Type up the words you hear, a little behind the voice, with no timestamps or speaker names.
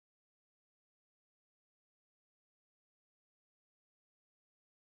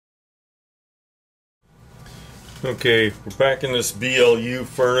Okay, we're back in this BLU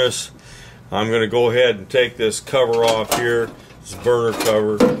furnace. I'm going to go ahead and take this cover off here, this burner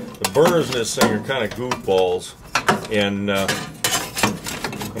cover. The burners in this thing are kind of goofballs, and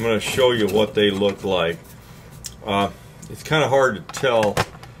I'm going to show you what they look like. It's kind of hard to tell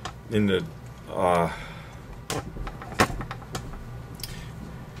in the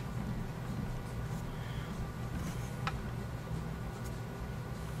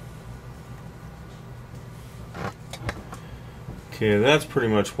okay, that's pretty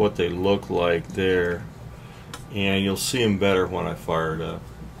much what they look like there, and you'll see them better when I fire it up.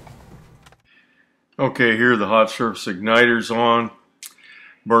 Okay, here the hot surface igniter's on.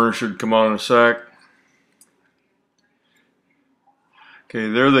 Burner should come on in a sec. Okay,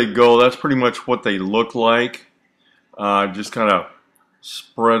 there they go. That's pretty much what they look like. Just kind of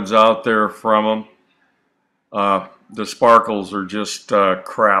spreads out there from them. The sparkles are just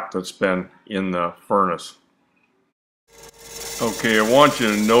crap that's been in the furnace. Okay, I want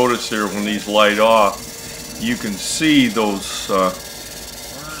you to notice here when these light off, you can see those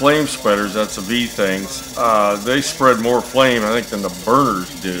flame spreaders, that's the V things, they spread more flame I think than the burners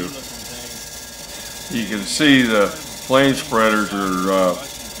do. You can see the flame spreaders are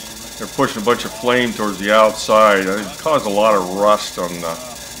they're pushing a bunch of flame towards the outside. It caused a lot of rust on the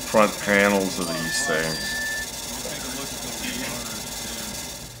front panels of these things.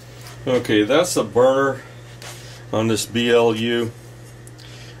 Okay, that's the burner on this BLU.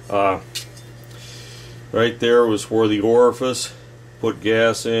 Right there was where the orifice, put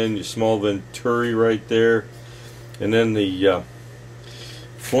gas in, your small venturi right there, and then the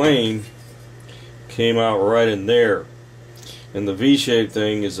flame came out right in there. And the V-shaped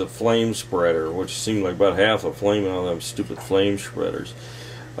thing is a flame spreader, which seemed like about half a flame on them stupid flame spreaders.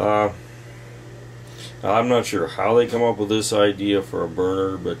 I'm not sure how they come up with this idea for a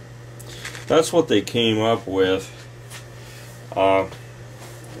burner, but that's what they came up with.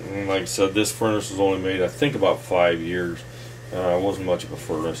 Like I said, this furnace was only made, I think, about 5 years. It wasn't much of a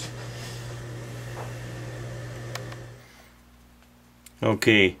furnace.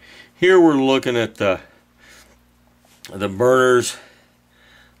 Okay, here we're looking at the burners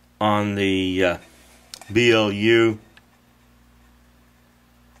on the BLU,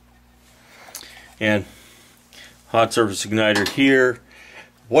 and hot surface igniter here.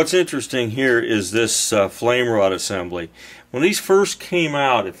 What's interesting here is this flame rod assembly. When these first came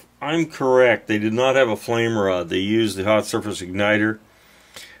out, if I'm correct, they did not have a flame rod. They used the hot surface igniter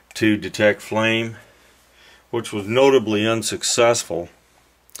to detect flame, which was notably unsuccessful.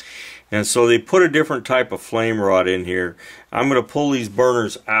 And so they put a different type of flame rod in here. I'm going to pull these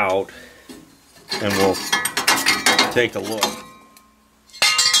burners out and we'll take a look.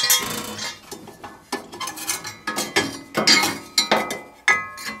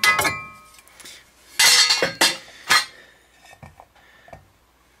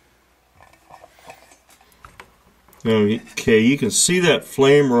 Okay, you can see that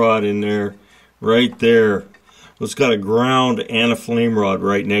flame rod in there, right there. It's got a ground and a flame rod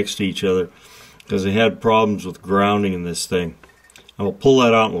right next to each other because they had problems with grounding in this thing. I will pull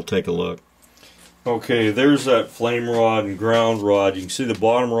that out and we'll take a look. Okay, there's that flame rod and ground rod. You can see the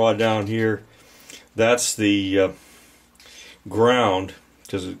bottom rod down here. That's the ground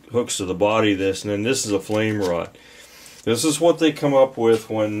because it hooks to the body of this, and then this is a flame rod. This is what they come up with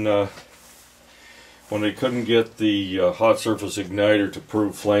when they couldn't get the hot surface igniter to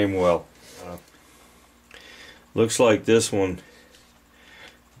prove flame well. Looks like this one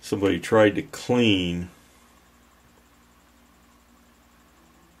somebody tried to clean.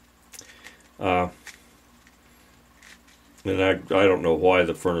 And I don't know why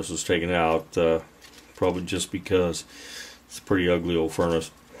the furnace was taken out. Probably just because it's a pretty ugly old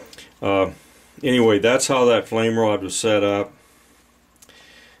furnace. Anyway, that's how that flame rod was set up.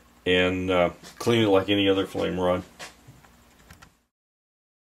 And clean it like any other flame rod.